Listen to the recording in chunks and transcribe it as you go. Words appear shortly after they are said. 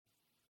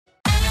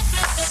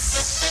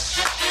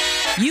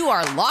You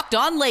are Locked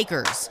On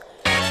Lakers,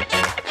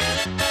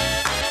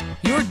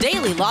 your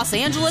daily Los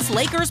Angeles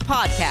Lakers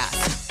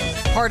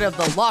podcast. Part of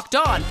the Locked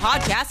On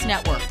Podcast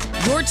Network,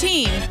 your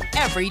team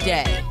every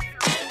day.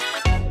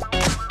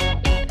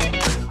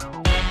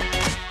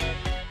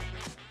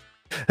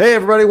 Hey,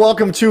 everybody.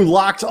 Welcome to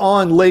Locked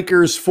On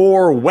Lakers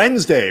for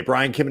Wednesday.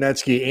 Brian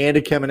Kamenetsky,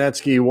 Andy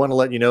Kamenetsky. Want to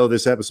let you know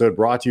this episode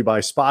brought to you by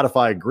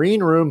Spotify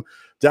Green Room.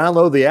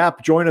 Download the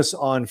app. Join us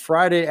on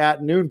Friday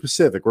at noon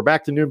Pacific. We're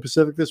back to noon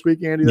Pacific this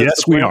week, Andy?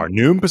 Yes, we are.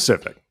 Noon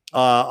Pacific.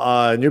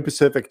 Noon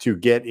Pacific to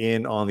get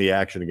in on the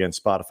action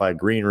against Spotify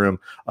Green Room.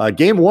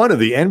 Game one of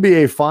the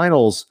NBA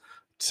Finals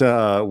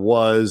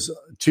was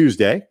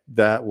Tuesday.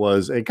 That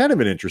was a kind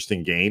of an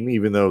interesting game,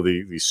 even though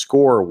the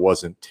score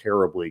wasn't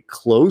terribly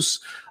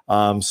close.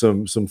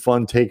 Some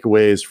fun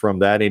takeaways from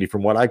that, Andy,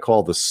 from what I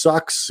call the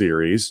Sucks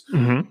series,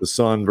 the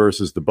Sun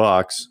versus the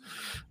Bucks.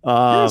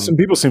 Some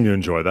people seem to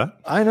enjoy that.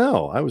 I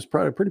know. I was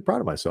pretty proud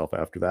of myself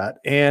after that.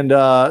 And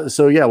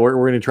so, yeah, we're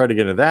going to try to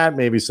get into that.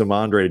 Maybe some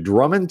Andre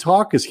Drummond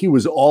talk, because he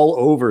was all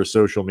over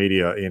social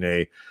media in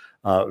a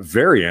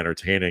very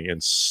entertaining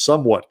and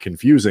somewhat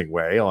confusing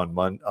way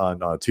on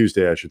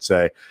Tuesday, I should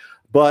say.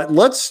 But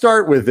let's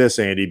start with this,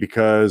 Andy,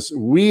 because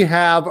we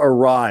have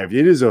arrived.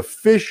 It is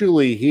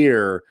officially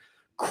here.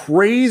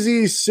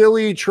 Crazy,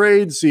 silly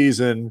trade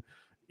season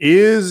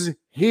is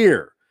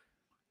here.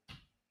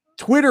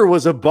 Twitter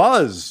was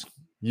abuzz,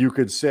 you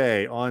could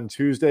say, on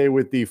Tuesday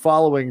with the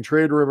following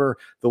trade rumor.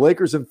 The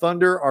Lakers and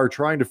Thunder are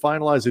trying to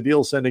finalize a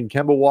deal sending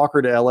Kemba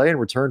Walker to LA in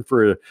return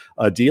for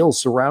a deal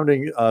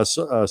surrounding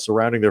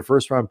their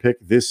first-round pick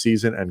this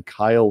season and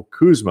Kyle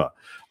Kuzma.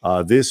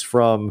 This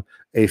from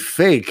a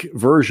fake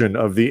version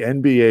of the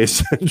NBA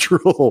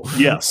Central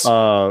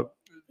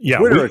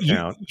Twitter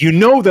account. You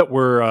know that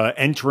we're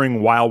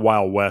entering Wild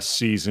Wild West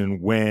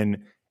season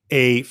when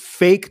a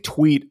fake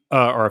tweet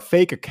or a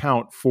fake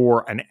account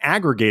for an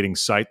aggregating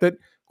site that,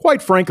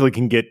 quite frankly,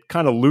 can get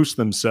kind of loose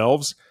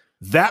themselves,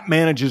 that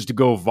manages to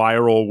go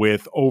viral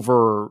with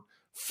over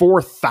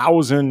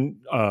 4,000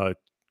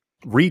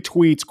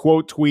 retweets,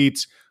 quote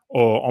tweets,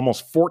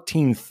 almost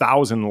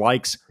 14,000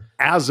 likes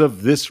as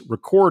of this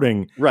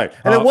recording. Right.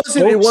 And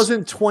it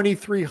wasn't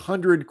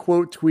 2,300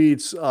 quote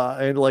tweets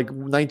and like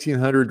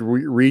 1,900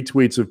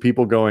 retweets of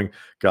people going,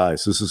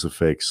 guys, this is a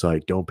fake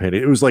site. Don't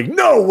panic. It was like,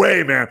 no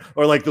way, man.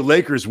 Or like the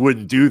Lakers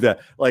wouldn't do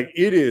that. Like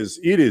it is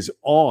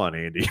on,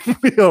 Andy.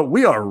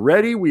 We are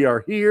ready. We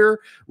are here.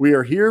 We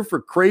are here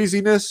for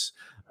craziness.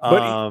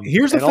 But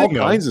here's the thing,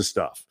 all kinds of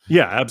stuff.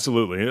 Yeah,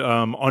 absolutely.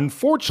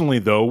 Unfortunately,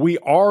 though, we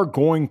are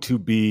going to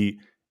be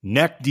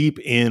neck deep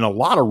in a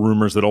lot of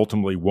rumors that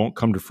ultimately won't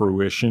come to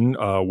fruition,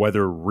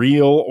 whether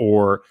real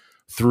or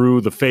through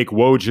the fake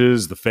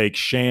Wojs, the fake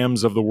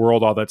Shams of the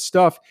world, all that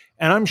stuff.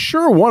 And I'm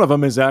sure one of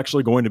them is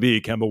actually going to be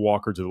Kemba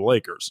Walker to the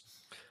Lakers.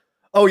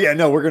 Oh yeah,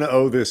 no, we're going to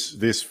owe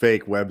this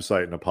fake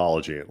website an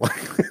apology in like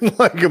 3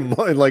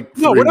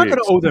 No, we're not going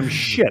to owe them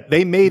shit.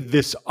 They made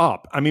this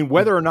up. I mean,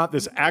 whether or not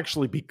this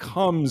actually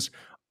becomes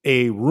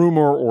a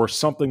rumor or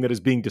something that is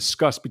being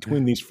discussed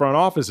between these front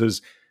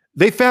offices,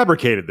 they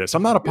fabricated this.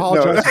 I'm not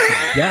apologizing for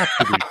that.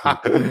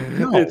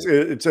 No.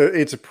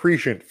 It's a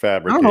prescient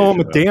fabrication. I don't know. I'm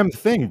a damn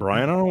thing,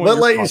 Brian. I don't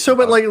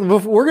know.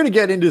 We're going to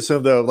get into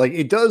some though. Like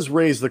it does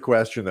raise the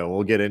question though.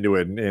 We'll get into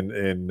it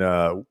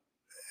in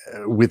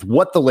with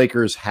what the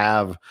Lakers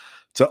have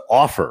to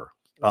offer.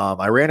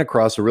 I ran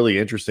across a really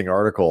interesting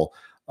article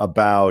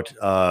about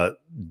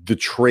the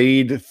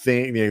trade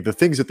thing, the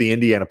things that the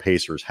Indiana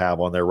Pacers have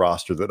on their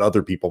roster that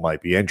other people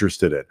might be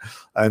interested in.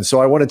 And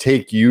so I want to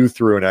take you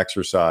through an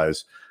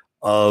exercise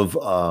of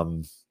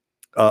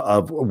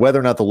whether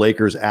or not the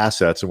Lakers'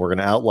 assets, and we're going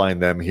to outline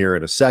them here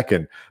in a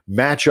second,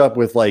 match up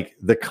with like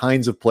the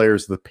kinds of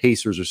players the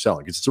Pacers are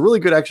selling. It's a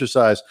really good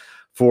exercise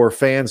for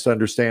fans to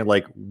understand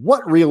like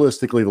what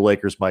realistically the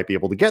Lakers might be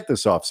able to get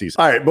this offseason.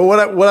 All right, but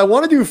what I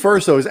want to do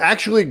first though is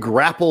actually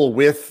grapple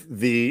with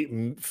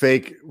the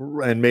fake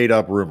and made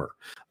up rumor.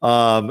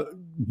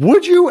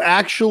 Would you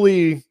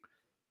actually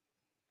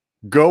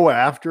go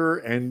after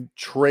and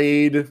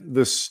trade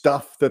the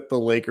stuff that the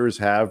Lakers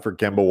have for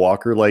Kemba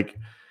Walker? Like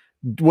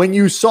when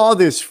you saw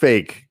this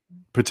fake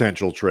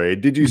potential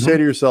trade, did you say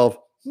to yourself,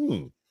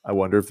 I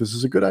wonder if this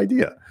is a good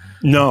idea?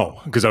 No,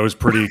 because I was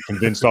pretty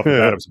convinced off the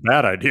bat it was a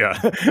bad idea.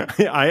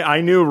 I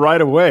knew right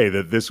away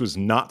that this was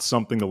not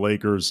something the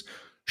Lakers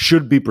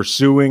should be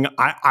pursuing.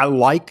 I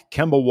like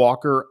Kemba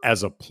Walker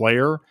as a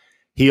player.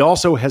 He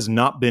also has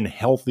not been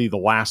healthy the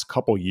last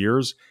couple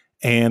years,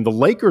 and the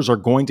Lakers are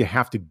going to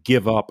have to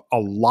give up a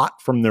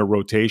lot from their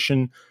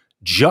rotation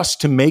just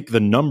to make the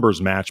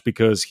numbers match,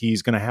 because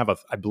he's going to have,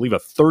 I believe, a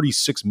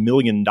 $36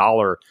 million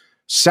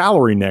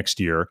salary next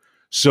year.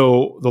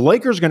 So the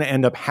Lakers are going to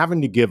end up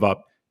having to give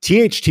up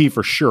THT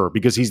for sure,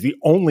 because he's the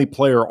only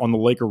player on the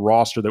Laker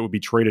roster that would be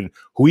traded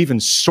who even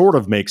sort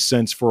of makes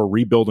sense for a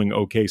rebuilding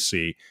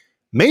OKC.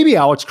 Maybe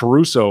Alex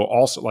Caruso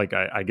also, like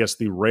I guess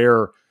the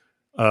rare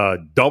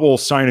double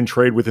sign and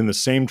trade within the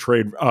same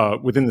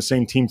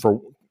team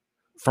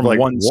from like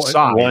one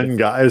side. One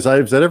guy. Has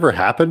that ever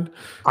happened?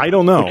 I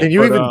don't know. Can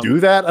you even do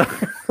that?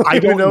 I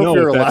don't know if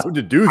you're allowed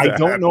to do that. I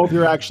don't know if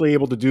you're actually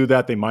able to do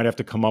that. They might have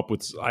to come up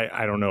with,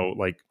 I don't know,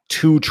 like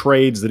 2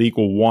 trades that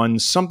equal 1,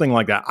 something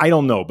like that. I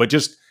don't know, but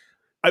just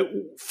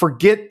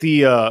forget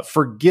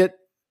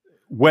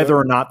whether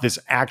or not this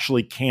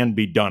actually can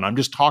be done. I'm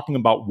just talking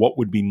about what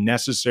would be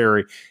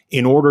necessary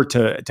in order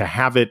to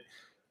have it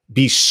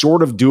be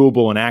sort of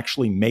doable and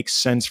actually make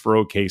sense for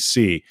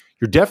OKC.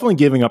 You're definitely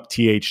giving up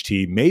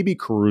THT, maybe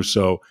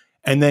Caruso,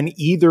 and then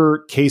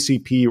either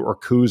KCP or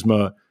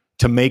Kuzma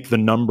to make the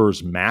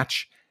numbers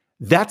match.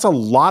 That's a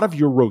lot of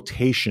your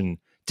rotation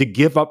to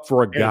give up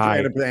for a guy.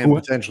 And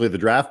potentially the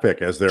draft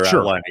pick as they're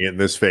outlining it in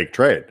this fake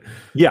trade.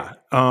 Yeah.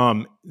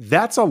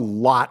 That's a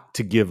lot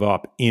to give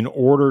up in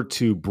order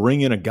to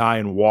bring in a guy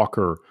in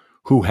Walker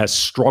who has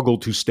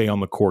struggled to stay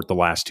on the court the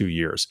last 2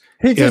 years.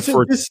 Hey, does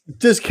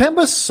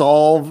Kemba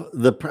solve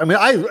the? I mean,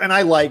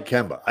 I like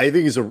Kemba. I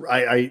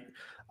think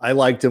I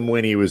liked him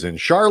when he was in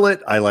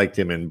Charlotte. I liked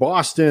him in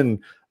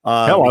Boston.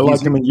 Hell, I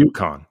liked him in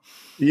UConn.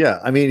 Yeah,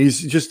 I mean,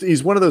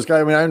 he's one of those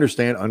guys. I mean, I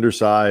understand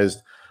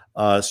undersized,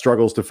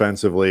 struggles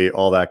defensively,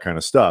 all that kind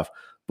of stuff.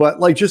 But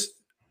like, just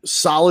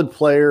solid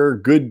player,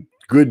 good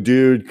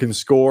dude, can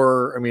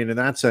score. I mean, in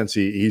that sense,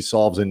 he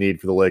solves a need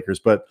for the Lakers.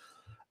 But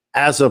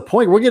as a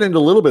point, we'll get into a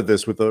little bit of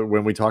this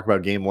when we talk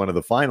about game 1 of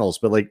the finals.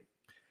 But like,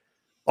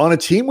 on a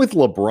team with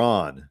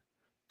LeBron,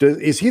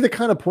 is he the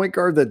kind of point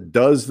guard that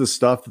does the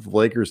stuff that the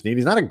Lakers need?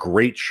 He's not a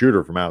great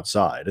shooter from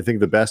outside. I think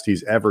the best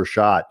he's ever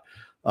shot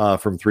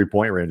from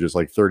 3-point range is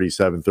like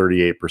 37,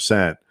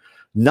 38%.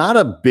 Not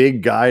a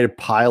big guy to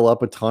pile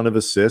up a ton of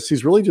assists.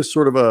 He's really just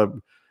sort of a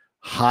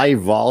high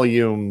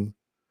volume,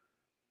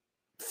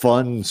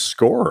 fun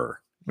scorer.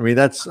 I mean,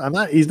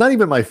 he's not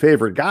even my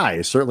favorite guy.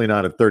 He's certainly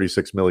not at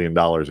 $36 million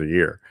a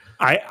year.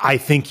 I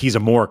think he's a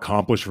more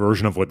accomplished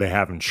version of what they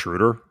have in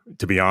Schroeder,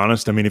 to be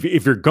honest. I mean,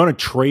 if you're going to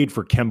trade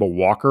for Kemba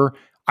Walker,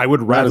 I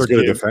would rather not as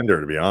good a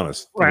defender, to be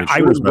honest. Right,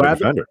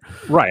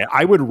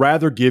 I would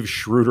rather give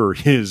Schroeder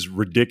his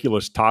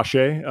ridiculous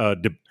Tashe,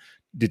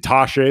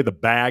 Tashe, the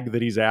bag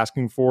that he's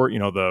asking for. You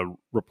know, the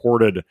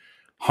reported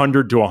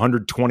 100 to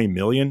 120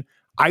 million.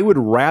 I would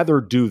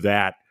rather do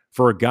that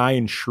for a guy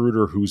in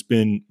Schroeder who's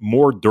been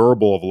more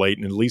durable of late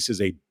and at least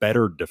is a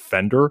better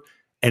defender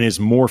and is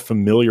more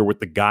familiar with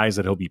the guys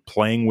that he'll be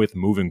playing with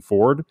moving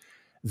forward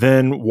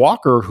than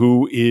Walker,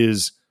 who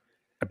is,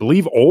 I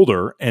believe,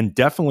 older and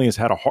definitely has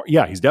had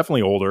he's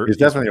definitely older. He's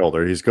definitely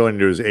older. He's going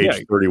into his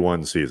age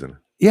 31 season.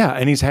 Yeah,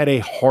 and he's had a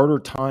harder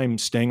time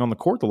staying on the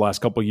court the last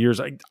couple of years.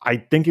 I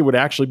think it would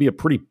actually be a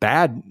pretty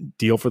bad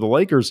deal for the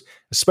Lakers,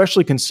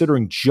 especially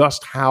considering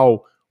just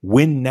how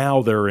win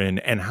now they're in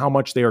and how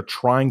much they are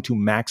trying to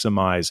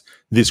maximize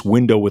this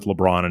window with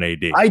LeBron and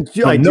AD. I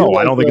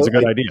don't think it's a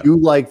good idea. I do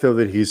like, though,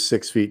 that he's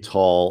 6 feet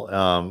tall.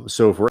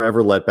 So if we're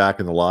ever let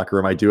back in the locker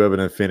room, I do have an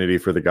affinity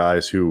for the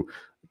guys who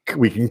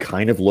we can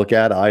kind of look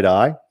at eye to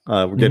eye.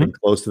 We're getting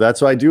close to that.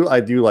 So I do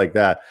like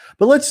that.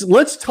 But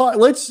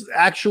let's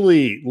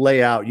actually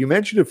lay out. You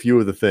mentioned a few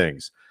of the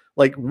things.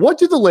 Like, what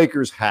do the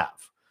Lakers have?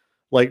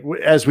 Like,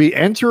 as we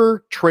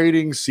enter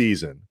trading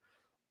season,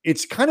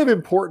 it's kind of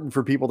important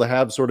for people to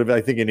have sort of,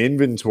 I think, an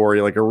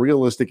inventory, like a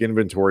realistic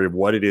inventory of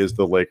what it is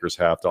the Lakers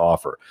have to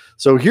offer.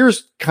 So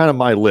here's kind of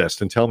my list,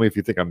 and tell me if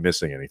you think I'm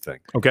missing anything.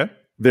 Okay.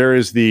 There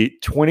is the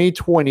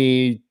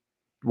 2020,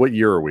 what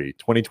year are we?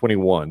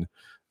 2021,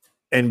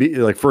 and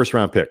like first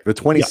round pick, the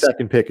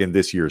 22nd pick in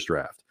this year's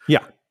draft.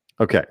 Yeah.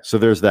 Okay. So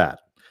there's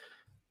that.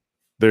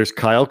 There's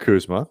Kyle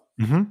Kuzma.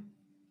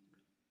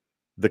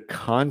 The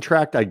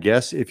contract, I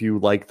guess, if you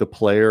like the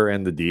player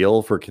and the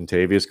deal for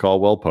Kentavious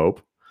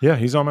Caldwell-Pope. Yeah,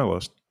 he's on my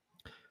list.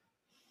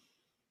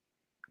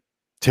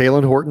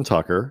 Talen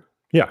Horton-Tucker.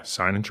 Yeah,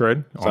 sign and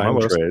trade. On my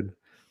list.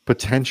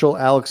 Potential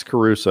Alex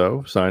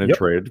Caruso, sign and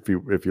trade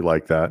if you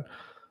like that.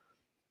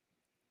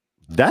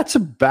 That's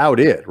about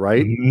it,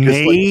 right?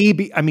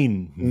 Maybe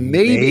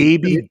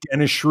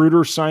Dennis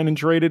Schroeder sign and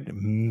traded.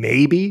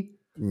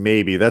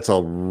 Maybe that's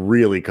a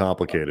really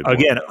complicated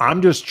Again, one.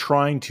 I'm just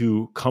trying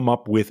to come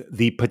up with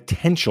the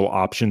potential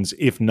options,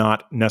 if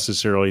not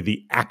necessarily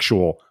the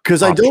actual.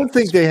 Because I don't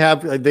think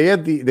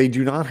they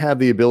do not have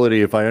the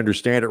ability, if I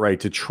understand it right,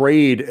 to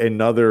trade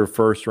another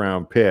first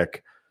round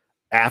pick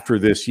after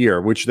this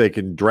year, which they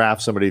can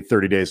draft somebody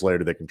 30 days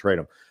later. They can trade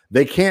them.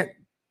 They can't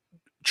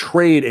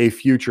trade a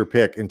future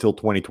pick until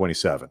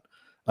 2027,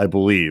 I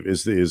believe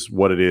is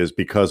what it is,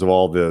 because of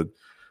all the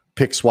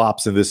pick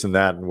swaps and this and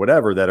that and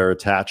whatever that are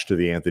attached to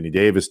the Anthony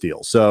Davis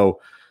deal. So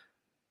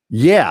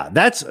yeah,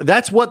 that's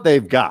what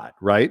they've got,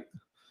 right?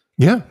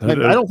 Yeah. I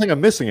don't think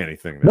I'm missing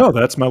anything there. No,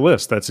 that's my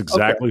list. That's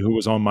exactly who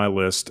was on my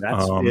list.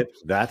 That's it.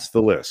 That's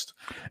the list.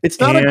 It's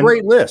not a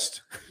great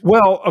list.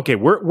 Well, okay,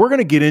 we're going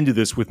to get into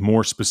this with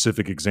more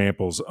specific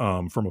examples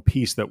from a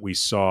piece that we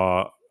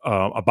saw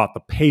about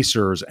the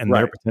Pacers and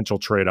their potential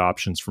trade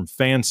options from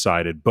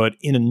fan-sided. But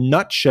in a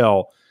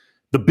nutshell,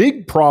 the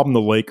big problem the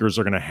Lakers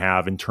are going to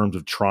have in terms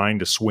of trying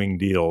to swing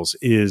deals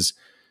is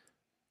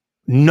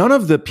none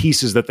of the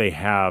pieces that they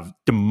have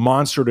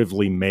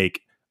demonstratively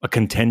make a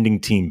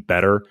contending team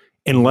better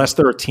unless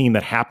they're a team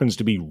that happens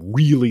to be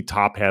really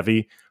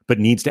top-heavy but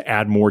needs to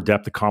add more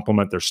depth to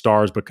complement their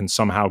stars, but can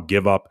somehow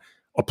give up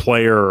a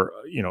player,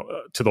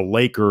 to the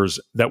Lakers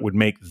that would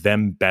make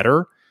them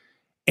better.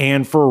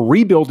 And for a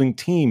rebuilding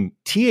team,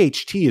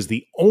 THT is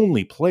the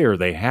only player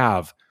they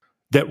have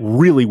that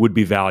really would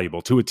be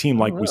valuable to a team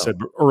like we said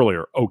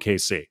earlier,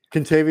 OKC.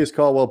 Kentavious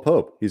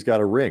Caldwell-Pope. He's got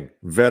a ring.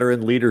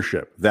 Veteran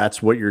leadership.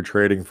 That's what you're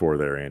trading for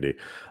there, Andy.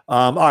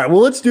 All right,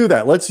 well, let's do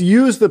that. Let's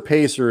use the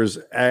Pacers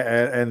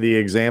and the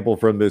example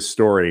from this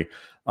story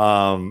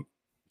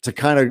to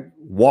kind of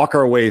walk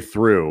our way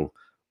through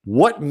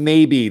what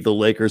maybe the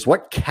Lakers,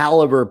 what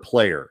caliber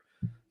player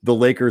the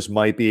Lakers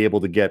might be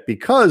able to get,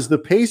 because the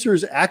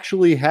Pacers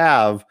actually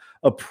have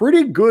a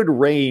pretty good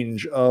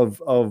range of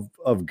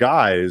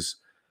guys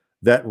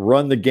that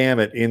run the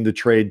gamut in the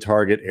trade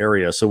target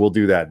area. So we'll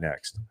do that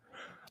next.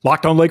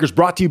 Locked On Lakers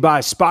brought to you by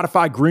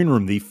Spotify Green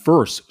Room, the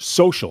first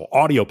social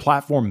audio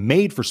platform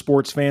made for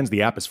sports fans.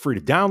 The app is free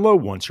to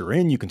download. Once you're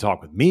in, you can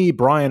talk with me,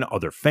 Brian,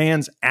 other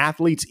fans,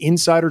 athletes,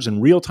 insiders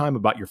in real time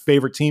about your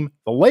favorite team,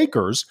 the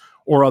Lakers,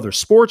 or other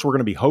sports. We're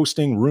going to be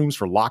hosting rooms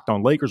for Locked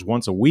On Lakers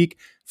once a week,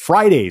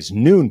 Fridays,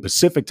 noon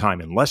Pacific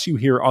time. Unless you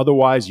hear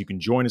otherwise, you can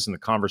join us in the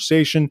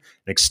conversation,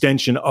 an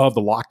extension of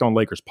the Locked On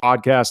Lakers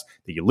podcast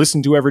that you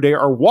listen to every day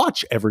or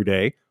watch every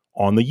day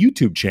on the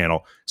YouTube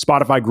channel.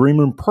 Spotify Green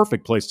Room,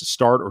 perfect place to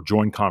start or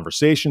join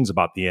conversations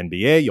about the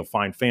NBA. You'll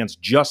find fans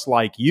just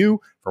like you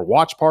for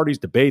watch parties,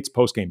 debates,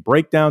 post-game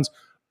breakdowns.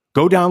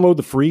 Go download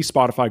the free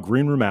Spotify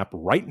Green Room app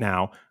right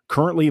now.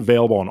 Currently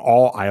available on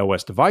all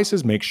iOS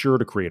devices. Make sure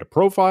to create a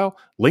profile,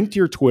 link to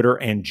your Twitter,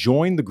 and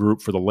join the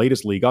group for the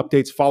latest league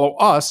updates. Follow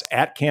us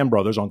at Cam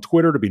Brothers on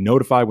Twitter to be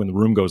notified when the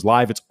room goes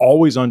live. It's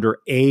always under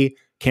A.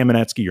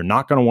 Kamenetsky. You're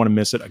not going to want to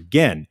miss it.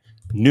 Again,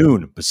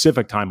 noon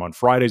Pacific time on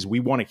Fridays. We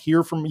want to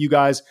hear from you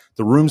guys.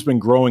 The room's been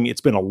growing.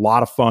 It's been a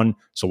lot of fun.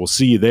 So we'll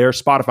see you there.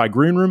 Spotify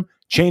Green Room,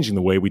 changing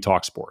the way we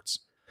talk sports.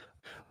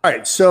 All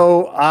right,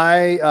 so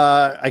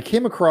I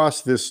came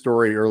across this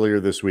story earlier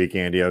this week,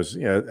 Andy. I was,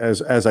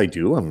 as I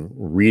do, I'm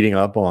reading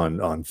up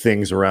on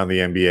things around the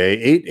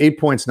NBA.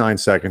 8.9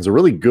 seconds, a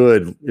really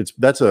good.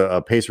 That's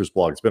a Pacers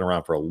blog. It's been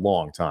around for a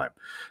long time,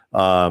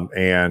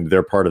 and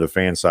they're part of the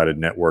Fansided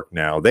network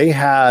now. They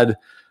had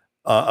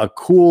a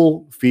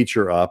cool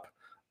feature up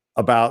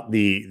about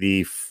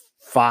the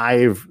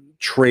 5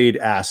 trade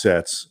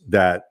assets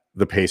that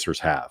the Pacers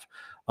have.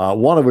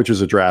 One of which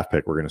is a draft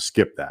pick. We're going to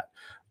skip that.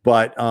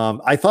 But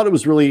I thought it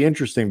was really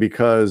interesting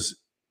because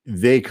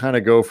they kind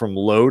of go from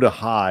low to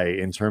high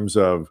in terms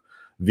of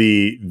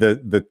the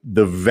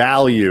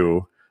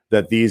value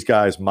that these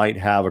guys might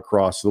have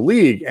across the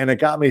league. And it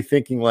got me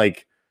thinking,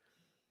 like,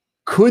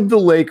 could the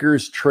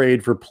Lakers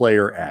trade for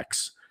player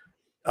X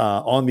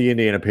on the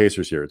Indiana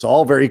Pacers here? It's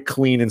all very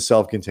clean and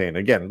self-contained.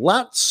 Again,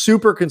 not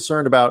super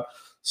concerned about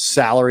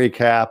salary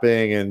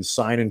capping and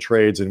sign and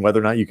trades and whether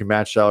or not you can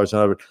match salaries.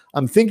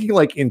 I'm thinking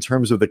like in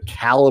terms of the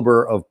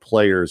caliber of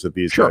players that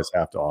these guys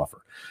have to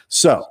offer.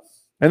 So,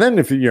 and then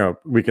if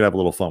we could have a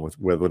little fun with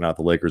whether or not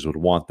the Lakers would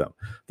want them.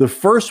 The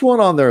first one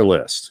on their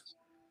list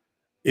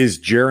is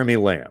Jeremy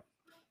Lamb.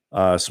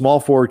 Small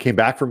forward, came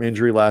back from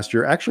injury last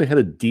year, actually had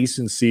a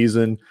decent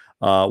season.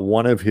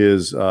 One of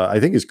his, I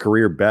think his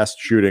career best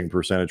shooting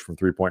percentage from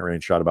 3-point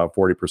range, shot about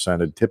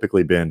 40%, had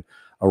typically been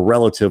a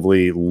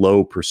relatively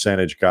low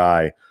percentage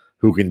guy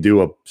who can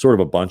do a sort of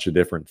a bunch of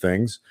different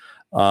things.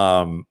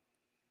 Do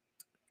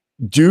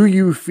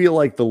you feel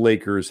like the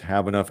Lakers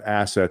have enough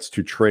assets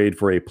to trade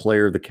for a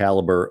player the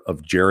caliber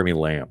of Jeremy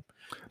Lamb?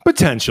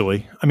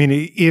 Potentially. I mean,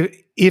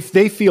 if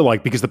they feel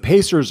like, because the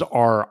Pacers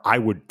are, I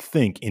would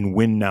think, in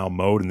win now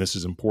mode, and this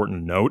is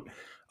important to note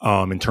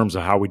in terms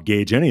of how we'd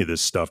gauge any of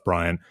this stuff,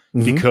 Brian,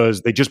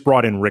 because they just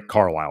brought in Rick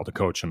Carlisle to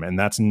coach him, and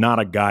that's not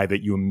a guy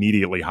that you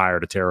immediately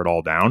hire to tear it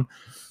all down.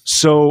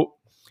 So,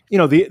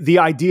 the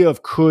idea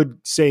of could,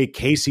 say,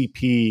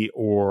 KCP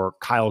or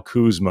Kyle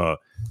Kuzma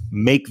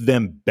make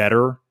them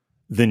better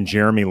than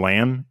Jeremy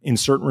Lamb in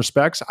certain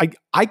respects,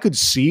 I could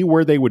see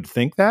where they would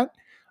think that.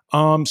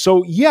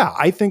 So, yeah,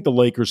 I think the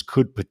Lakers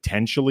could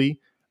potentially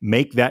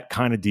make that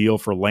kind of deal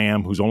for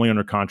Lamb, who's only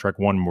under contract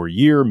one more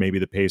year. Maybe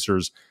the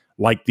Pacers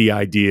like the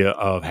idea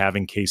of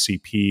having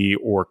KCP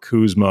or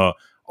Kuzma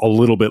a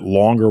little bit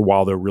longer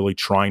while they're really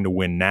trying to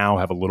win now,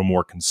 have a little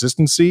more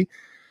consistency.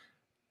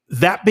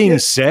 That being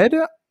said,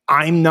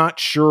 I'm not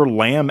sure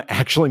Lamb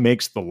actually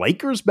makes the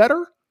Lakers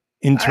better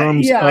in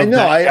terms of I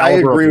know. I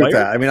agree with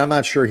that. I mean, I'm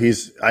not sure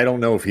I don't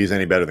know if he's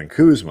any better than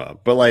Kuzma,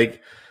 but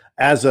like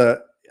I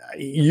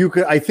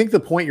think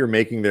the point you're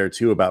making there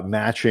too about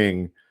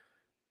matching,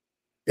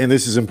 and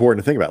this is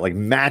important to think about, like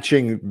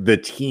matching the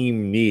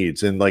team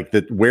needs and like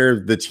where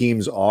the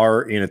teams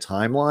are in a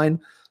timeline,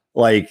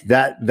 like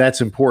that's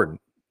important.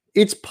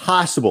 It's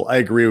possible, I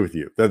agree with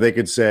you, that they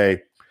could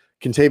say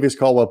Kentavious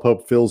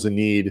Caldwell-Pope fills a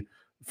need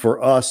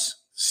for us.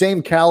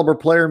 Same caliber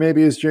player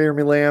maybe as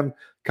Jeremy Lamb.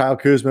 Kyle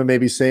Kuzma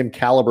maybe same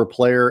caliber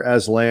player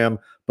as Lamb,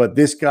 but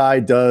this guy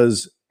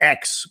does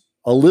X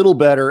a little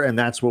better, and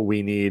that's what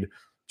we need.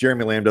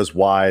 Jeremy Lamb does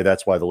Y.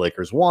 That's why the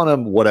Lakers want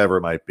him, whatever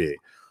it might be.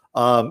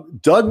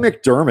 Doug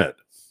McDermott.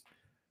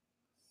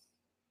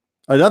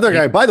 Another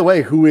guy, by the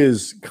way, who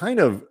is kind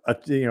of,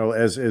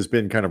 has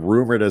been kind of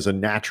rumored as a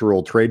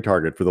natural trade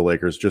target for the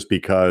Lakers just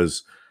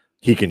because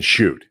he can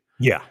shoot.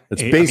 Yeah.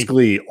 It's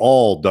basically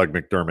all Doug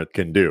McDermott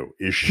can do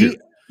is shoot.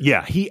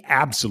 He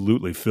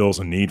absolutely fills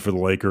a need for the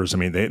Lakers. I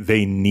mean,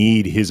 they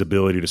need his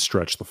ability to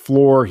stretch the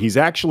floor. He's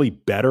actually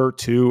better,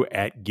 too,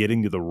 at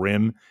getting to the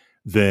rim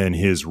than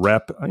his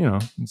rep.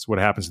 It's what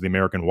happens to the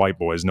American white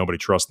boys. Nobody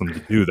trusts them to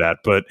do that.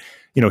 But,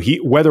 he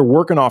whether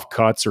working off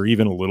cuts or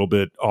even a little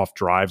bit off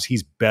drives,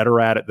 he's better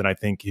at it than I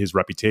think his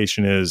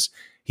reputation is.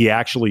 He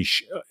actually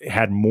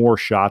had more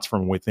shots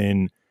from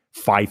within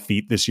 5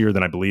 feet this year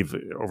than I believe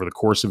over the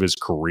course of his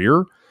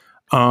career.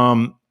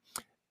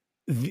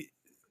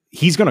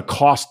 He's going to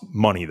cost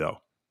money, though.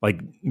 Like,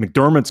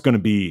 McDermott's going to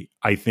be,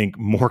 I think,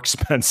 more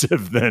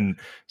expensive than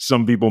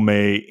some people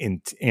may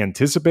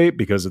anticipate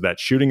because of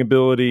that shooting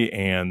ability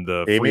and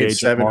the free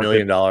agent $7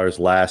 million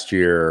last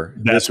year.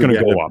 That's going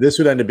to go up. This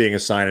would end up being a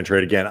sign and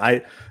trade again.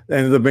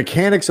 And the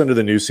mechanics under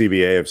the new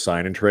CBA of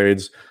sign and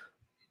trades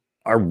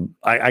are,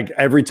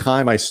 every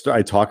time I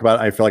talk about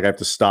it, I feel like I have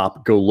to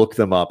stop, go look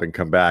them up, and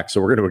come back. So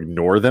we're going to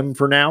ignore them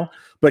for now.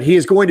 But he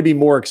is going to be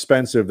more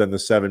expensive than the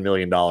 $7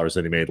 million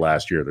that he made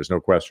last year. There's no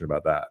question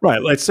about that.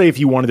 Right. Let's say if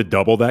you wanted to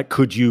double that,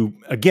 could you,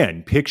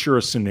 again, picture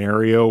a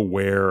scenario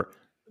where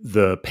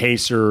the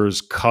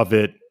Pacers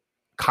covet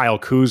Kyle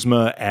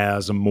Kuzma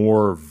as a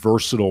more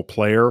versatile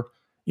player,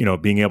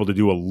 being able to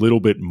do a little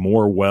bit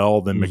more well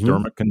than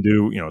McDermott can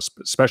do,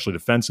 especially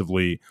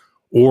defensively,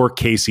 or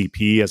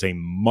KCP as a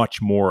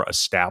much more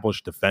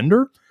established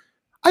defender?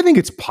 I think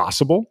it's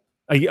possible.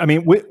 I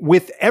mean,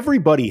 with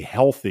everybody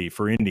healthy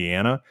for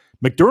Indiana,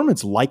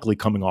 McDermott's likely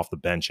coming off the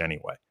bench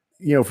anyway.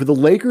 For the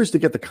Lakers to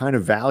get the kind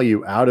of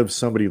value out of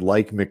somebody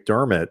like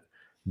McDermott,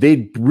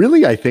 they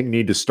really, I think,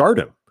 need to start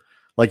him.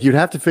 Like, you'd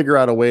have to figure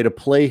out a way to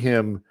play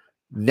him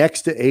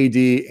next to AD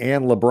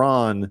and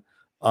LeBron.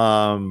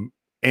 And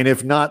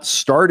if not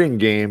starting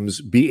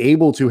games, be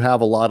able to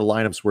have a lot of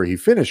lineups where he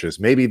finishes.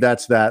 Maybe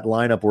that's that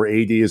lineup where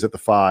AD is at the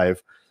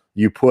 5.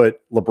 You put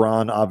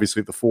LeBron,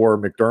 obviously, at the 4,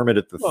 McDermott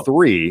at the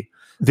 3.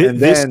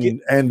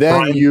 And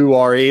then you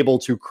are able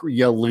to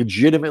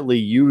legitimately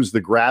use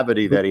the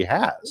gravity that he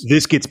has.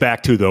 This gets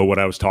back to, though, what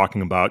I was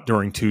talking about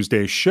during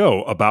Tuesday's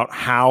show about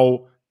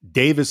how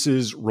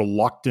Davis's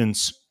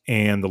reluctance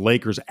and the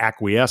Lakers'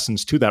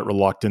 acquiescence to that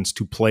reluctance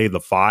to play the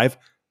 5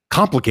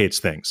 complicates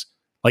things.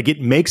 Like,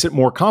 it makes it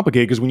more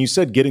complicated because when you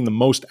said getting the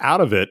most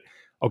out of it,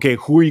 okay,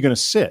 who are you going to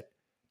sit?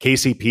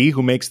 KCP,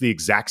 who makes the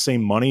exact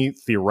same money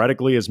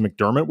theoretically as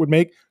McDermott would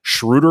make.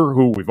 Schroeder,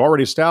 who we've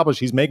already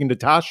established, he's making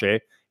Detache.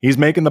 He's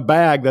making the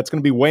bag. That's going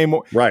to be way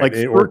more, right? Like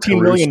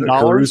 $13 million.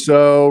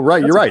 Caruso,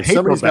 right? You're right.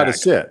 Somebody's got to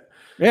sit.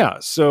 Yeah.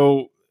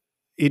 So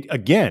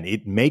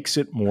it makes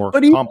it more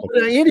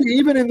complicated.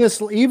 Even in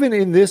this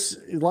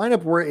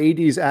lineup where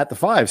AD's at the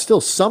 5, still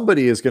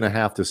somebody is going to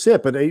have to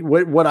sit. But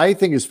what I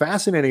think is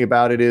fascinating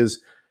about it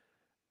is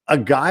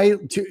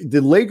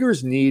the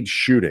Lakers need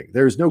shooting.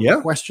 There's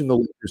no question the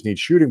Lakers need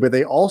shooting, but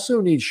they also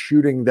need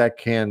shooting that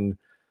can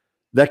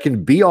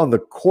be on the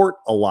court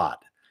a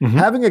lot. Mm-hmm.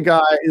 Having a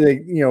guy,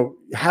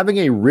 having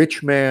a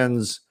rich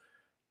man's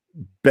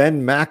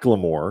Ben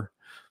McLemore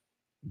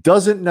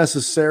doesn't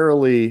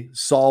necessarily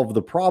solve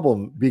the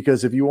problem,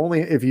 because if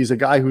he's a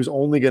guy who's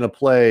only going to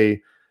play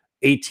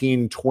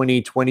 18,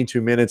 20,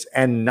 22 minutes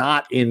and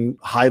not in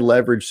high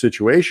leverage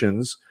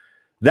situations,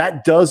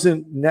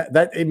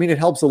 it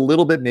helps a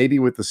little bit maybe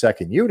with the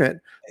second unit,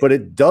 but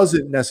it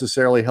doesn't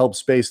necessarily help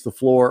space the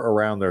floor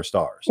around their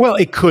stars. Well,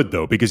 it could,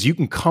 though, because you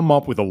can come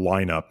up with a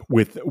lineup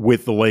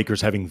with the Lakers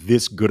having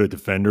this good of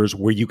defenders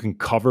where you can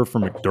cover for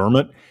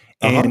McDermott.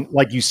 And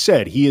like you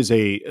said, he is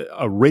a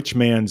rich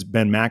man's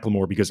Ben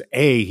McLemore because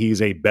A,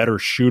 he's a better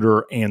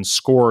shooter and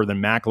scorer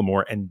than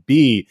McLemore, and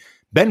B,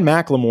 Ben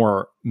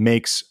McLemore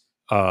makes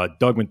Doug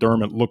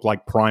McDermott look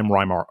like prime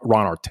Ron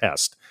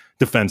Artest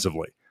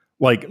defensively.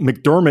 Like,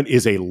 McDermott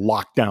is a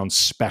lockdown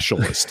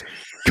specialist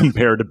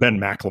compared to Ben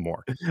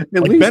McLemore.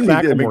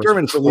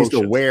 McDermott's at least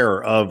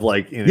aware of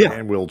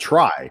and will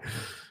try.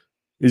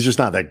 He's just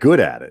not that good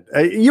at it.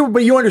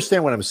 But you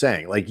understand what I'm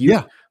saying.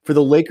 For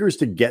the Lakers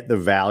to get the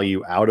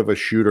value out of a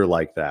shooter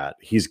like that,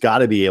 he's got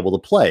to be able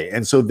to play.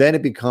 And so then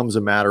it becomes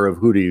a matter of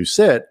who do you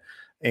sit,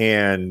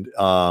 and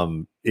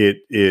somebody's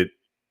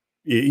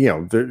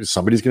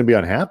going to be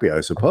unhappy,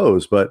 I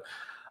suppose. But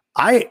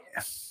I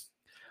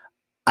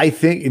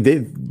think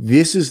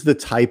this is the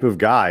type of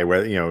guy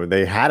where,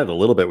 they had it a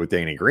little bit with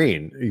Danny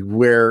Green,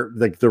 where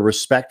the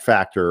respect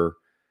factor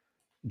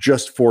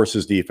just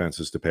forces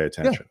defenses to pay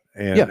attention.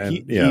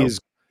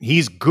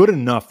 He's good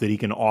enough that he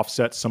can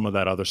offset some of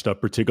that other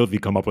stuff, particularly if you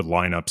come up with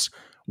lineups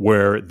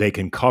where they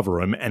can cover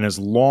him. And as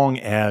long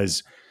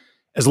as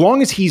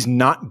he's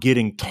not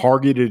getting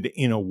targeted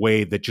in a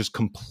way that just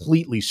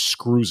completely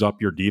screws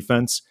up your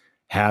defense,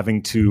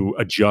 having to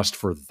adjust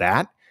for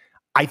that,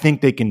 I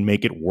think they can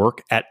make it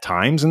work at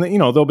times. And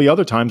there'll be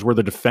other times where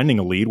they're defending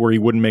a lead where he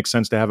wouldn't make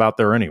sense to have out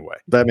there anyway.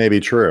 That may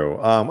be true.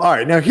 All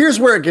right. Now here's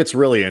where it gets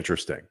really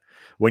interesting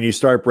when you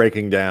start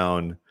breaking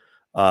down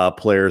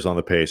players on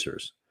the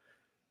Pacers.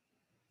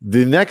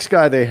 The next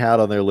guy they had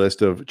on their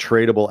list of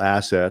tradable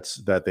assets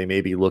that they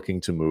may be looking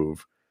to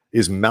move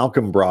is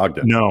Malcolm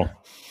Brogdon. No.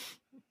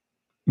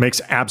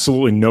 Makes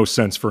absolutely no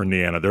sense for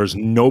Indiana. There's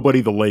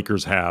nobody the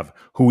Lakers have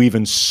who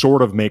even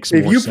sort of makes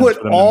more sense. If you put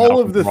all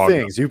of the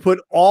things, you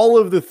put all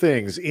of the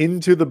things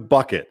into the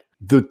bucket,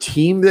 the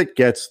team that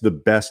gets the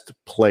best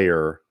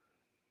player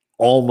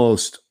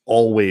almost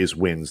always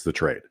wins the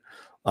trade.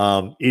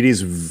 It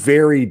is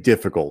very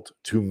difficult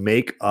to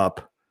make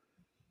up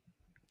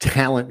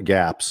talent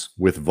gaps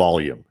with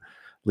volume.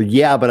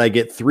 Yeah, but I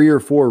get 3 or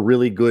 4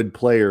 really good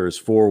players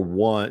for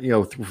one,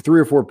 3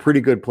 or 4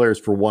 pretty good players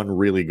for one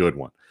really good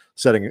one.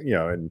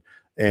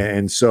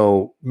 And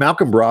so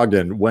Malcolm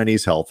Brogdon, when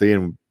he's healthy,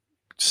 and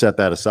set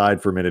that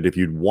aside for a minute if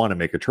you'd want to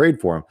make a trade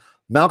for him,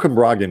 Malcolm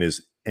Brogdon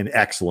is an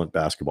excellent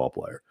basketball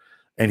player,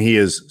 and he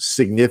is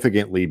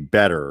significantly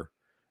better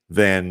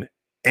than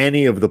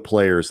any of the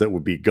players that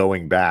would be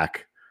going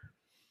back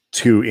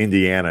to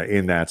Indiana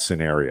in that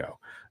scenario.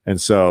 And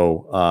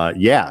so,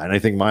 and I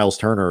think Miles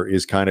Turner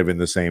is kind of in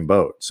the same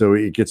boat. So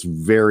it gets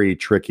very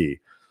tricky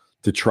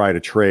to try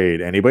to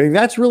trade anybody. And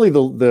that's really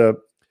the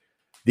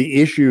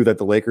issue that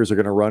the Lakers are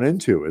going to run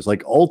into, is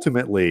like,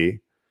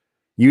 ultimately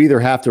you either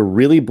have to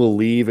really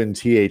believe in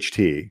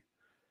THT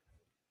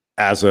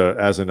as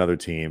another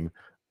team,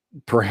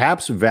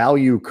 perhaps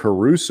value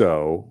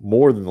Caruso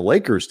more than the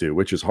Lakers do,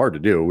 which is hard to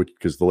do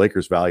because the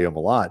Lakers value him a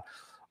lot,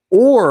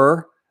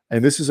 or,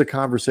 and this is a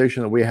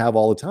conversation that we have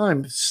all the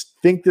time,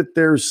 think that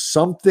there's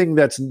something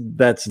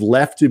that's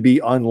left to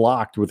be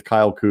unlocked with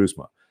Kyle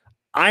Kuzma.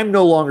 I'm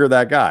no longer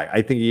that guy.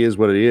 I think he is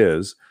what he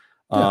is.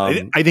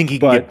 I think he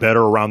can get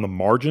better around the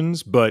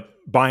margins, but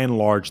by and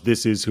large,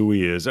 this is who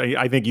he is.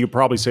 I think you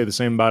probably say the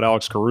same about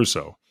Alex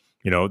Caruso.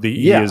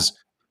 He is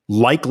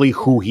likely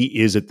who he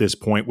is at this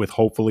point, with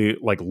hopefully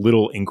like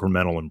little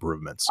incremental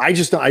improvements.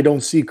 I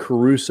don't see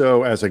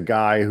Caruso as a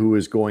guy who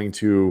is going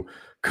to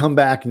come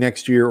back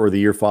next year or the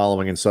year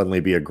following and suddenly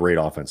be a great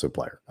offensive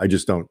player. I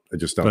just don't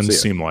Doesn't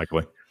seem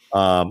likely.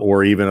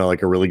 Or even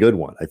like a really good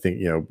one. I think,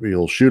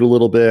 he'll shoot a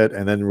little bit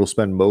and then we'll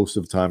spend most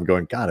of the time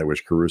going, God, I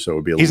wish Caruso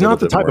would be a little bit more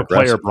aggressive. He's not the type of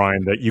player,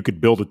 Brian, that you could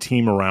build a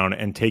team around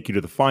and take you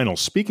to the finals.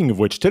 Speaking of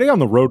which, today on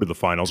the road to the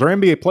finals, our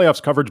NBA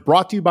playoffs coverage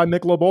brought to you by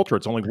Michelob Ultra.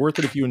 It's only worth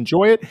it if you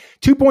enjoy it.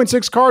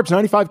 2.6 carbs,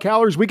 95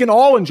 calories. We can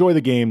all enjoy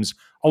the games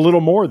a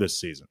little more this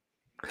season.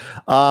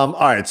 All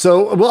right.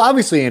 So, well,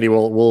 obviously, Andy,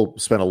 we'll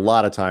spend a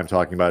lot of time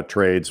talking about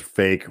trades,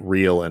 fake,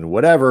 real, and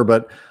whatever,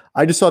 but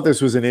I just thought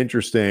this was an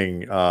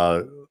interesting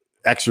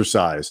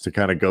exercise to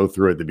kind of go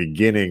through at the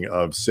beginning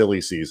of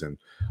silly season.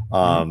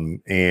 So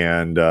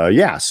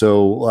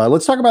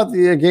let's talk about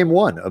the game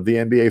 1 of the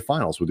NBA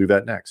Finals. We'll do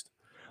that next.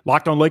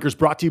 Locked On Lakers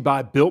brought to you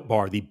by Built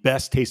Bar, the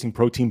best tasting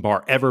protein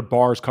bar ever.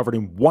 Bars covered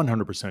in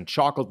 100%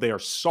 chocolate. They are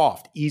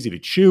soft, easy to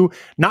chew,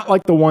 not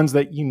like the ones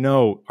that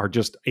are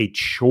just a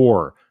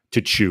chore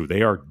to chew.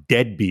 They are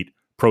deadbeat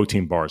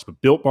protein bars,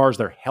 but Built Bars,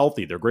 they're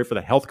healthy. They're great for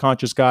the health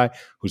conscious guy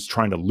who's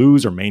trying to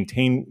lose or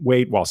maintain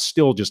weight while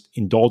still just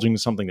indulging in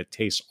something that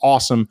tastes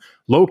awesome.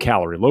 Low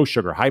calorie, low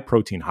sugar, high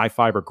protein, high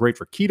fiber, great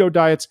for keto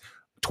diets.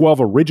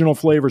 12 original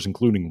flavors,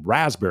 including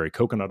raspberry,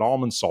 coconut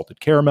almond, salted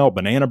caramel,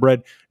 banana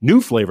bread.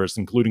 New flavors,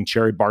 including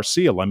cherry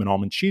barcia, lemon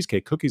almond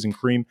cheesecake, cookies and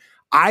cream.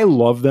 I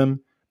love them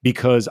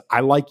because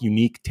I like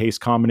unique taste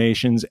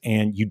combinations,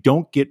 and you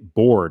don't get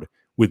bored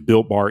with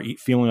Built Bar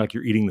feeling like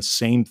you're eating the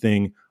same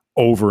thing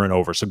over and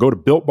over. So go to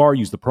Built Bar,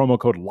 use the promo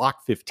code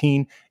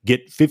LOCKED15,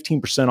 get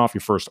 15% off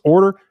your first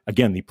order.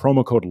 Again, the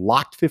promo code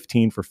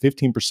LOCKED15 for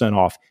 15%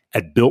 off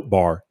at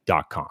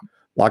BuiltBar.com.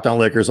 Locked On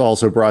Lakers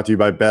also brought to you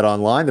by Bet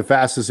Online, the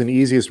fastest and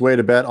easiest way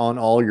to bet on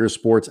all your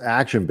sports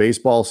action.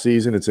 Baseball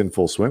season, it's in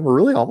full swing. We're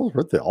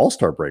at the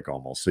All-Star break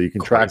almost, so you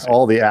can track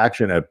all the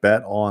action at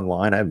Bet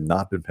Online. I have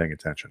not been paying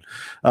attention.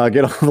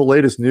 Get all the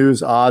latest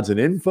news, odds, and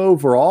info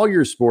for all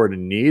your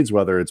sporting needs,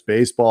 whether it's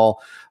baseball,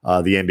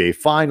 the NBA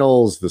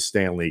Finals, the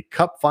Stanley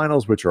Cup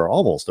Finals, which are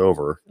almost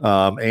over,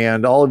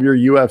 and all of your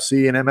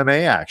UFC and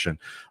MMA action.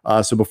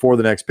 So before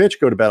the next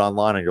pitch, go to Bet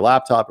Online on your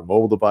laptop or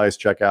mobile device.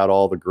 Check out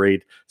all the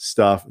great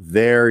stuff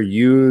there.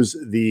 Use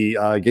the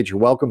get your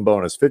welcome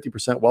bonus,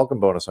 50%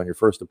 welcome bonus on your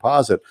first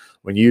deposit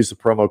when you use the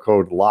promo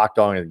code Locked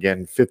On. And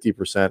again,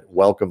 50%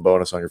 welcome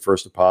bonus on your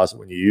first deposit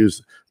when you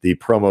use the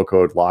promo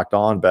code Locked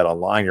On. Bet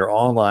Online, your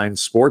online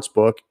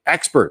sportsbook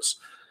experts.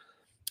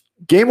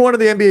 Game 1 of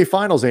the NBA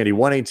Finals, Andy,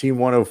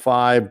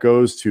 118-105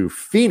 goes to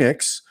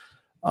Phoenix.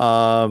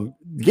 The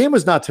game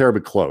was not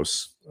terribly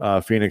close.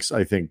 Phoenix,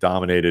 I think,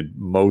 dominated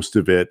most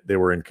of it. They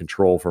were in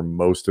control for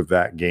most of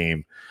that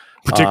game.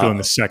 Particularly in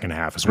the second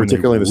half.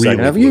 Particularly in the second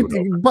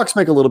half. Bucks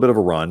make a little bit of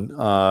a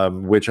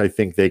run, which I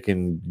think they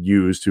can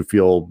use to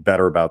feel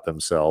better about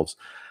themselves.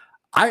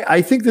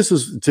 I think this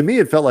is, to me,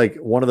 it felt like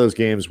one of those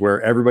games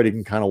where everybody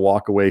can kind of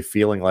walk away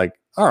feeling like,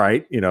 all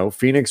right,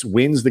 Phoenix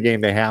wins the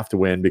game they have to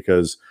win,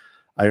 because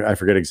I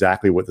forget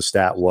exactly what the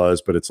stat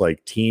was, but it's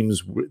like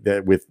teams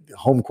that with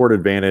home court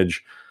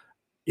advantage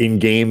in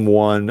game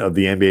 1 of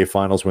the NBA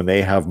Finals, when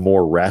they have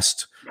more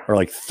rest, are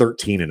like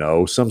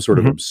 13-0, some sort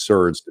of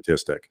absurd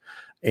statistic.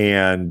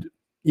 And,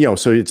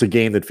 so it's a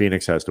game that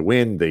Phoenix has to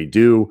win. They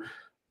do.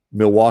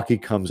 Milwaukee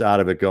comes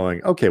out of it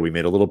going, okay, we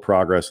made a little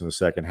progress in the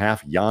second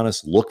half.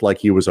 Giannis looked like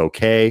he was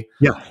okay.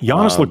 Yeah,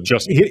 Giannis looked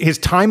his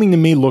timing to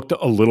me looked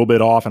a little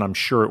bit off, and I'm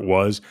sure it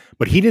was,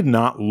 but he did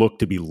not look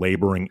to be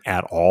laboring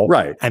at all.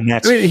 Right. And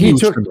that's he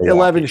took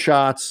 11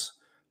 shots.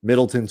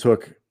 Middleton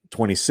took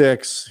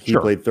 26. He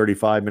played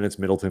 35 minutes.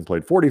 Middleton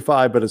played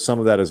 45, but some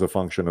of that is a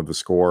function of the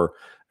score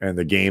and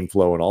the game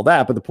flow and all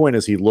that. But the point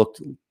is he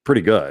looked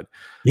pretty good.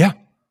 Yeah.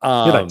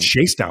 That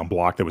chase down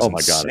block that was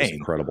God, it's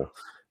incredible.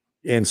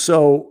 And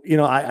so,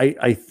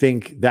 I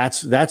think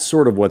that's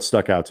sort of what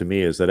stuck out to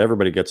me is that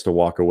everybody gets to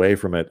walk away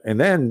from it. And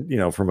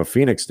then, from a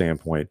Phoenix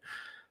standpoint,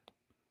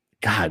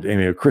 God,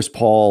 Chris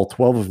Paul,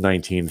 12 of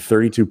 19,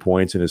 32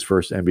 points in his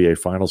first NBA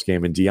Finals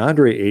game. And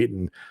DeAndre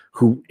Ayton,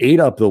 who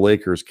ate up the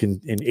Lakers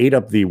and ate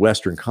up the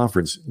Western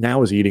Conference,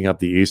 now is eating up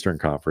the Eastern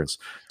Conference.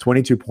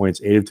 22 points,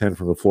 8 of 10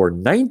 from the floor,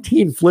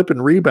 19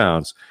 flipping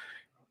rebounds.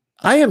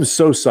 I am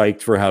so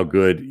psyched for how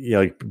good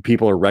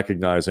people are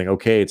recognizing,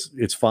 okay,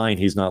 it's fine.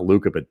 He's not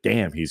Luka, but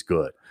damn, he's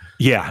good.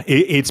 Yeah,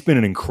 it's been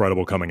an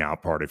incredible coming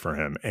out party for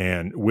him.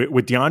 And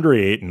with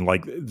DeAndre Ayton,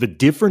 the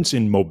difference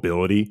in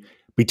mobility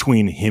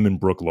between him and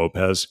Brook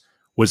Lopez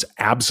was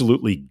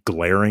absolutely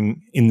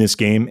glaring in this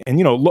game. And,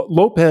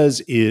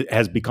 Lopez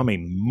has become a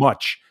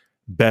much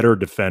better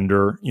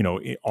defender.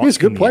 He's a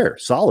good player,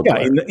 solid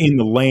player. In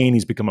the lane,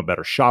 he's become a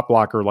better shot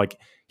blocker.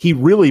 He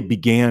really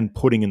began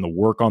putting in the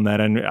work on that.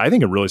 And I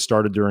think it really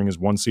started during his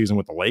one season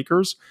with the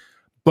Lakers.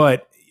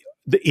 But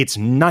it's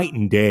night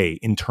and day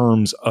in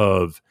terms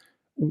of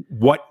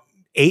what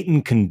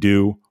Ayton can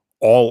do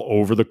all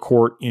over the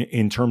court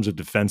in terms of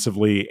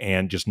defensively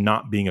and just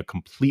not being a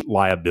complete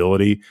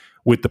liability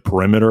with the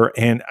perimeter.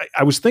 And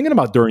I was thinking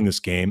about during this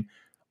game,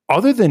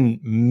 other than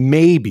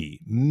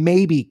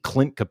maybe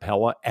Clint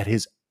Capella at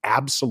his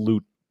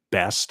absolute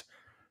best,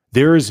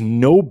 there is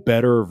no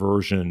better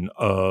version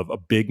of a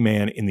big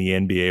man in the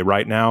NBA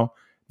right now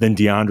than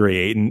DeAndre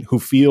Ayton, who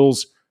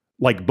feels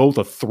like both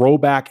a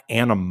throwback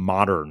and a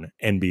modern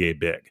NBA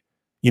big.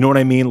 You know what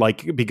I mean?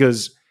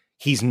 Because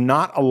he's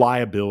not a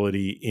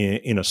liability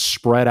in a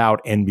spread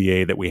out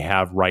NBA that we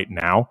have right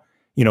now.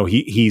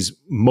 He's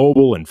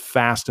mobile and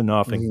fast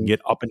enough and can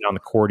get up and down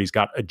the court. He's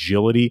got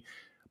agility,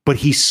 but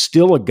he's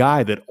still a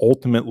guy that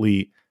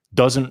ultimately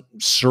doesn't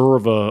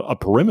serve a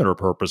perimeter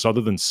purpose other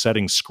than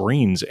setting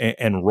screens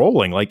and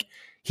rolling.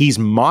 He's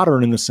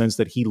modern in the sense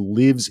that he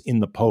lives in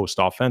the post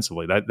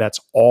offensively.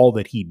 That's all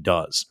that he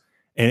does.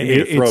 And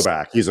he's a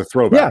throwback. He's a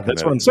throwback. Yeah,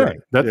 that's what I'm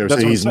saying.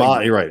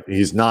 You're right.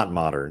 He's not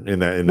modern in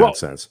that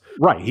sense.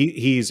 Right.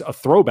 He's a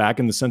throwback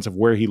in the sense of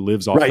where he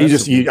lives. Right.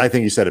 I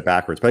think you said it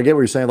backwards, but I get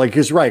what you're saying.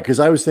 Because right. Because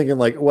I was thinking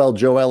Joel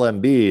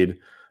Embiid,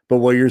 but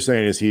what you're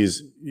saying is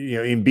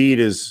Embiid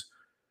is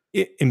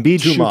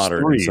too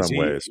modern threes in some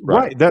ways.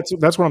 Right. That's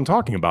what I'm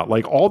talking about.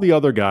 All the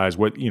other guys,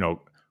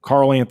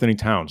 Karl Anthony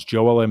Towns,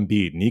 Joel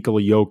Embiid,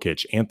 Nikola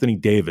Jokic, Anthony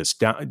Davis,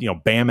 Bam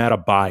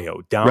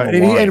Adebayo, down the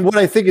line. And what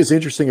I think is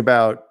interesting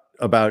about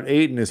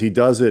Ayton is he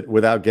does it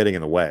without getting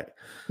in the way.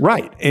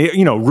 Right.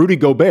 Rudy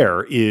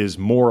Gobert is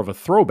more of a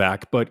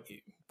throwback, but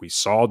we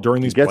saw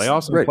during these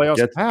playoffs and playoffs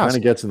past, kind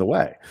of gets in the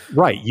way.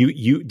 Right.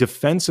 You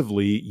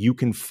defensively, you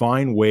can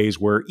find ways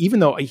where even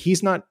though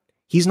he's not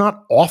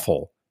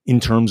awful in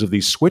terms of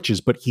these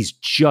switches, but he's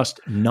just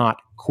not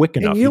quick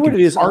enough. And you know what it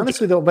is,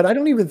 honestly, though, but I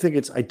don't even think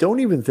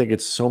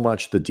it's so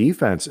much the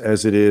defense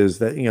as it is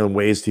that,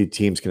 ways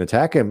teams can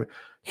attack him.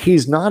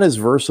 He's not as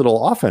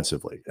versatile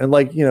offensively. And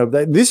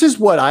this is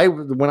what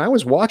when I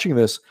was watching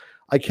this,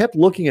 I kept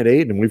looking at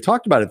Ayton, and we've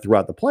talked about it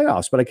throughout the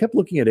playoffs, but I kept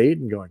looking at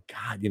Ayton going,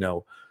 God,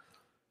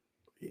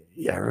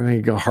 he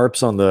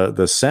harps on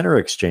the center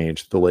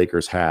exchange the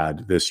Lakers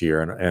had this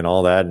year and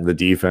all that, and the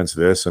defense,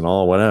 this and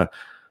all, whatever.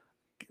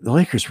 The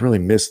Lakers really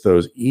missed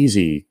those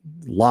easy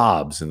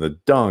lobs and the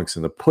dunks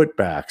and the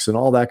putbacks and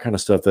all that kind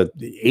of stuff. That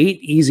 8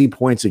 easy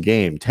points a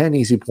game, 10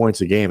 easy points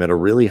a game at a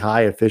really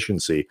high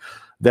efficiency.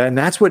 Then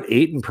that's what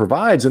Ayton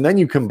provides. And then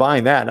you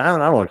combine that. And I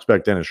don't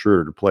expect Dennis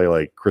Schroeder to play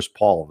like Chris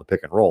Paul in the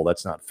pick and roll.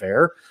 That's not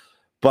fair.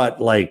 But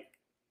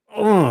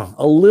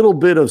a little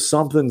bit of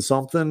something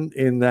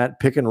in that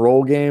pick and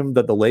roll game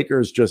that the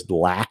Lakers just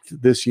lacked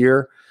this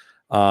year.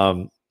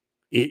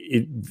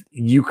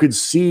 You could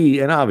see,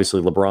 and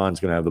obviously LeBron's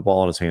going to have the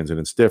ball in his hands and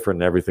it's different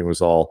and everything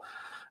was all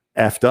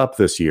effed up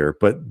this year,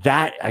 but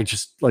that I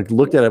just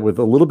looked at it with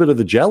a little bit of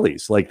the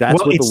jellies.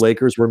 That's what the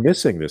Lakers were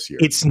missing this year.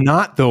 It's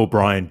not though,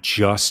 Brian,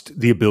 just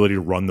the ability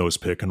to run those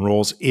pick and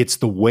rolls. It's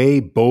the way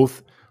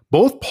both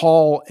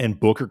Paul and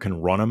Booker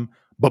can run them,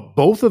 but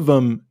both of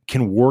them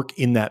can work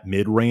in that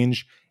mid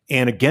range.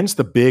 And against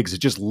the bigs, it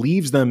just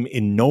leaves them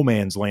in no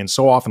man's land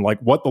so often, like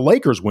what the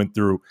Lakers went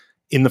through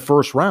in the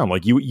first round.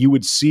 You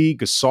would see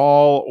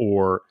Gasol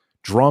or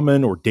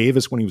Drummond or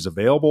Davis when he was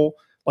available,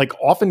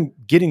 often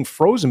getting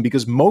frozen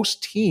because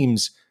most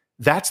teams,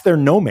 that's their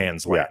no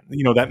man's land.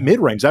 Yeah. That mid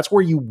range, that's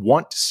where you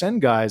want to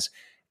send guys.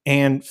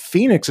 And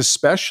Phoenix,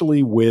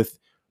 especially with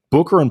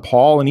Booker and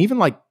Paul and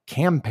even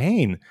Cam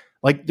Payne,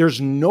 there's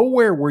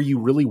nowhere where you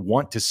really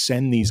want to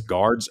send these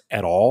guards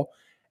at all.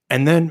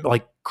 And then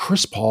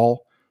Chris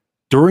Paul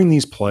during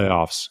these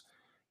playoffs,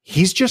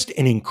 he's just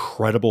an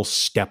incredible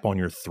step on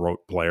your throat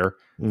player.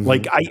 Mhm.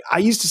 Like I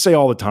used to say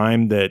all the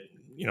time that,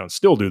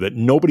 still do, that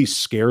nobody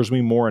scares me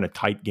more in a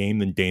tight game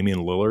than Damian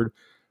Lillard.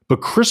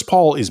 But Chris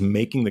Paul is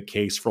making the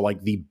case for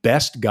like the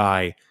best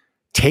guy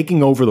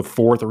taking over the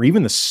fourth or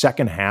even the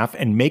second half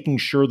and making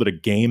sure that a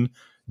game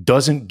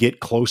doesn't get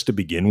close to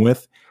begin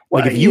with.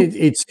 Well, Like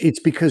if it's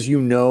because you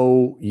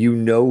know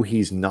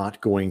he's not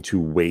going to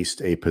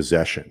waste a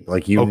possession.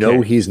 Like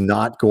know he's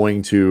not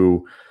going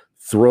to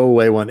throw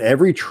away one.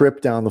 Every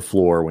trip down the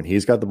floor when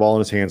he's got the ball in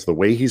his hands, the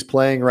way he's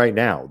playing right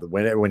now,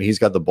 when he's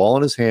got the ball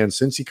in his hands,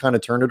 since he kind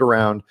of turned it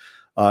around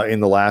in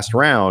the last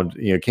round,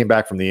 came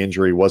back from the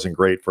injury, wasn't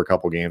great for a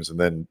couple games, and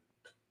then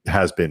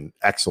has been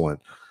excellent.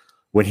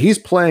 When he's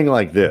playing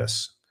like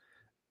this,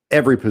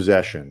 every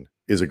possession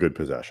is a good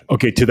possession.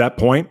 Okay, to that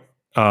point,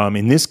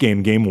 in this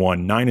game, game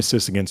 1, 9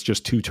 assists against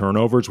just 2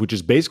 turnovers, which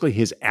is basically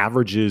his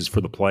averages for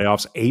the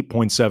playoffs,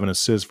 8.7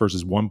 assists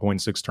versus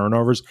 1.6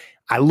 turnovers.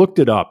 I looked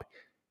it up.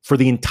 For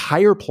the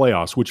entire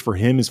playoffs, which for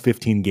him is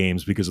 15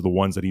 games because of the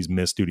ones that he's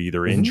missed due to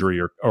either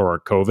injury or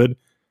COVID,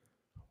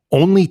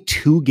 only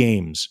 2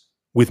 games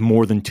with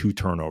more than 2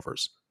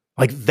 turnovers.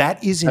 Like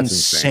that's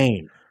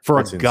insane. For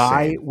a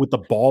guy with the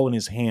ball in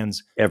his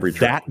hands every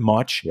trip. That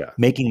much,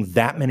 making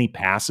that many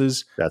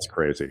passes. That's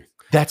crazy.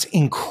 That's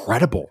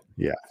incredible.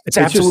 Yeah, it's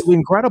absolutely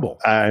incredible.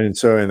 And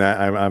so in that,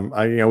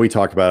 I we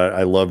talked about it.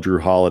 I love Drew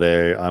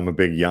Holiday. I'm a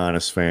big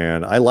Giannis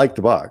fan. I like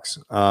the Bucks.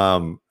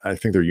 I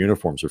think their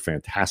uniforms are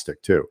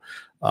fantastic too.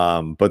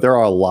 But there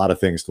are a lot of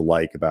things to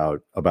like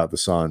about the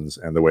Suns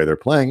and the way they're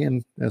playing.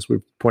 And as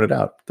we've pointed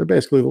out, they're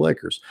basically the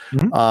Lakers.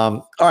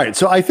 All right.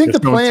 So I think the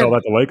plan. Tell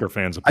that to Laker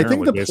fans. I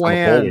think the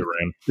plan.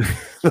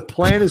 The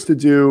plan is to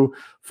do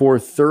for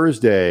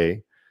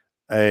Thursday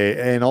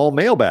an all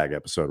mailbag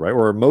episode, right?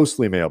 Or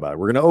mostly mailbag.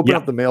 We're going to open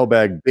up the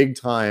mailbag big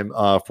time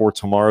for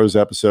tomorrow's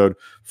episode.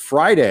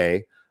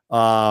 Friday,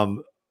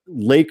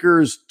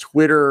 Lakers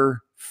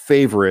Twitter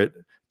favorite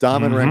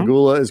Daman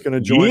Rangula is going to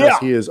join us.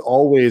 He is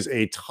always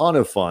a ton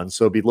of fun,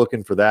 so be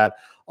looking for that.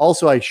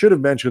 Also, I should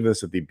have mentioned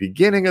this at the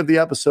beginning of the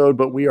episode,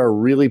 but we are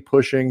really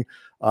pushing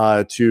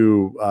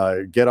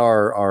to get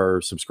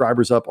our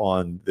subscribers up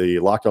on the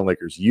Locked On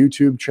Lakers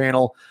YouTube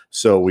channel.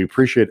 So we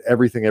appreciate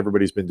everything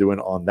everybody's been doing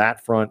on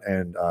that front.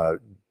 And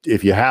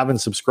if you haven't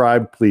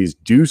subscribed, please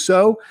do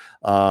so.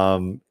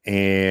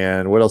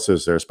 And what else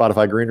is there?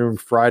 Spotify Green Room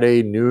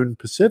Friday, noon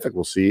Pacific.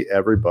 We'll see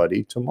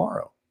everybody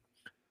tomorrow.